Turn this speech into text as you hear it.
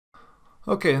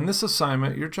Okay, in this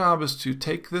assignment, your job is to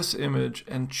take this image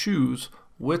and choose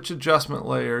which adjustment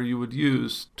layer you would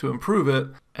use to improve it,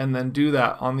 and then do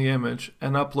that on the image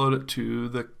and upload it to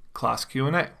the class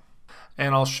Q&A.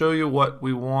 And I'll show you what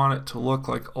we want it to look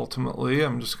like ultimately.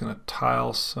 I'm just going to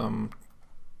tile some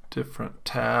different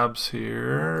tabs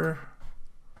here.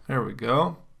 There we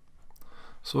go.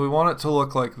 So we want it to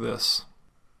look like this.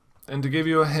 And to give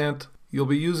you a hint, you'll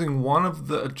be using one of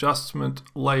the adjustment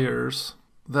layers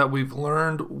that we've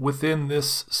learned within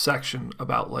this section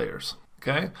about layers.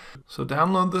 Okay, so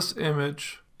download this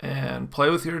image and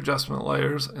play with your adjustment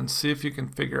layers and see if you can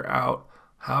figure out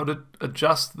how to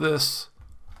adjust this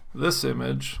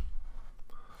image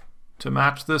to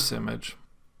match this image.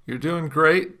 You're doing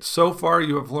great. So far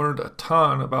you have learned a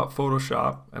ton about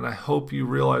Photoshop, and I hope you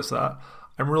realize that.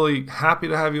 I'm really happy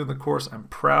to have you in the course. I'm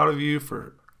proud of you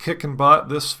for kicking butt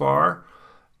this far.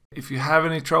 If you have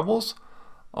any troubles,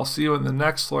 I'll see you in the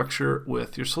next lecture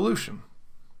with your solution.